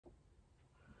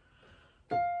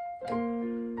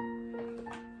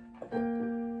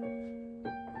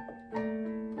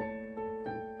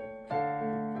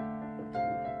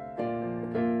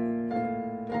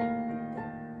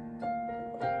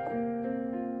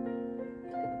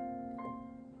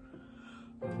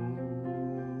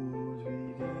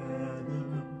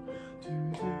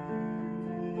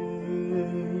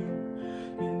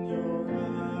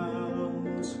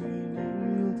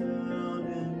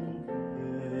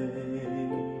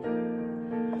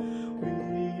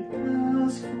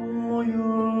For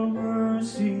your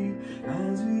mercy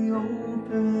as we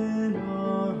open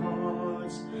our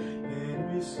hearts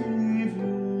and receive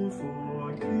your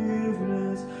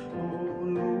forgiveness, oh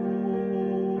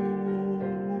Lord.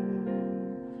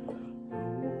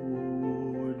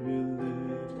 Lord, we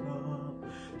lift up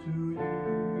to you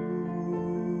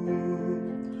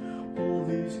all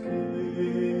these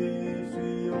gifts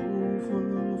we offer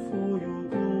for your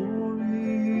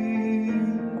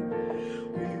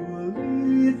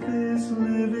this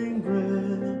living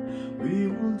bread, we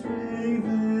will drink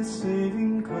this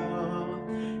saving cup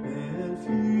and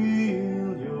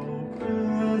feel your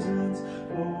presence,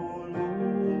 oh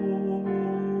Lord.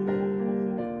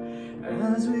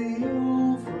 As we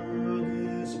offer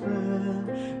this bread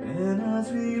and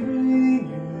as we bring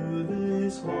you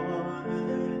this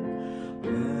wine,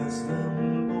 bless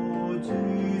them, Lord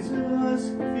Jesus,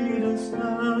 feed us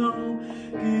now,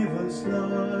 give us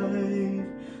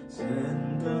life.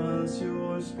 Send us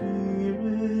your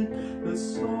Spirit, the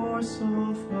source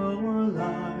of our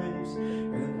lives,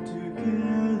 and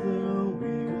together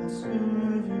we will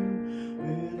serve you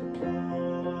with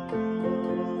love.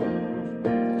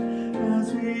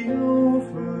 As we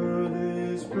offer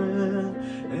this bread,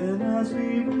 and as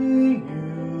we bring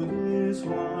you this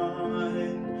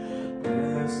wine,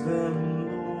 bless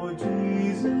them, Lord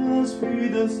Jesus,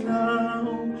 feed us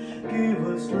now, give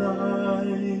us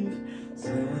life.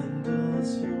 Send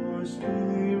us your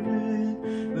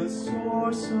Spirit, the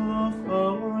source of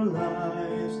our life.